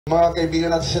Mga kaibigan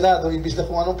natin sa Senado, imbis na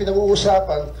kung anong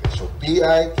pinag-uusapan, keso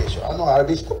PI, keso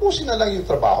RBs, tapusin na lang yung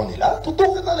trabaho nila.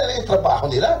 Tutukan na lang yung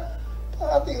trabaho nila.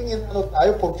 Ating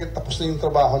tayo, porque tapos na yung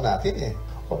trabaho natin eh.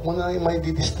 Huwag mo na may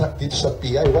didistract dito sa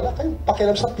PI. Wala kayong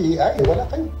pakialam sa PI. Wala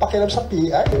kayong pakialam sa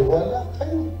PI. Wala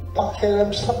kayong pakialam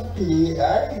sa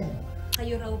PI.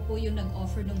 Kayo raw po yung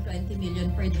nag-offer ng 20 million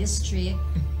per district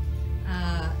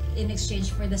in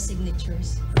exchange for the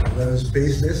signatures. Well, it's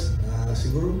baseless.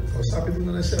 Siguro, kausapin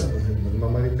mo na lang siya.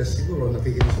 Nagmamarites siguro,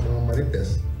 nakikinig sa mga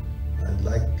marites. I'd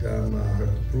like her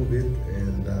to prove it,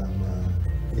 and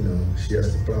you know, she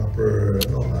has the proper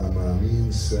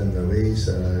means and ways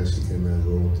she can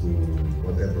go to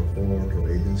whatever court or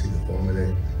agency to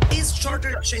formulate. Is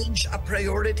charter change a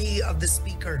priority of the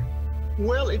Speaker?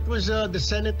 Well, it was the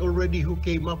Senate already who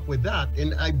came up with that,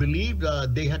 and I believe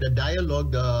they had a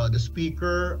dialogue. The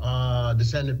Speaker, the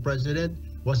Senate President,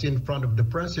 was in front of the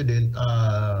President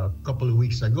a couple of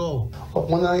weeks ago. Huwag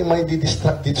mo na may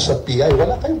didistract dito sa PI.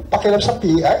 Wala kayong pakialam sa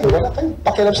PI. Wala kayong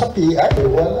pakialam sa PI.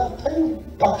 Wala kayong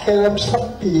pakialam sa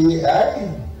PI.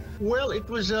 Well, it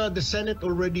was the Senate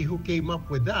already who came up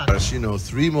with that. As you know,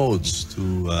 3 modes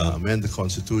to amend the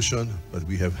Constitution, but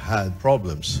we have had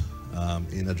problems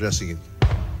in addressing it.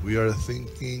 We are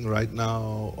thinking right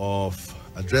now of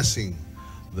addressing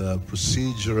the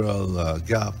procedural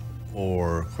gap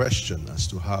or question as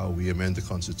to how we amend the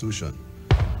Constitution.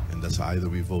 And that's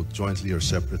either we vote jointly or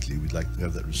separately. We'd like to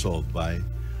have that resolved by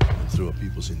and through a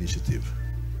people's initiative.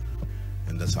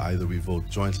 And that's either we vote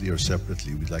jointly or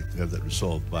separately. We'd like to have that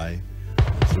resolved by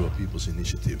and through a people's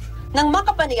initiative. Nang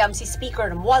makapanayam si Speaker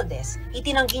Romualdez,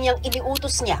 itinanggi niyang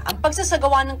iniutos niya ang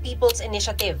pagsasagawa ng People's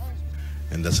Initiative.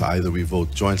 And that's either we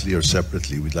vote jointly or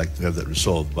separately. We'd like to have that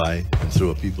resolved by and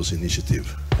through a people's initiative.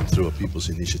 And through a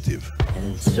people's initiative.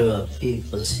 And through a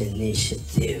people's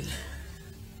initiative.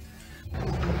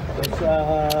 That's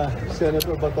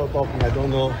Senator Bato talking. I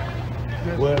don't know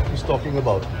where he's talking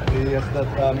about. He has not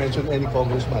mentioned any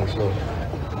congressman, so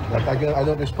but I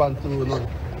don't respond to. No.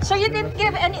 So you didn't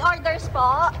give any orders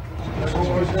po?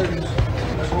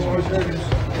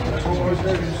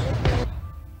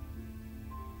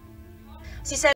 Si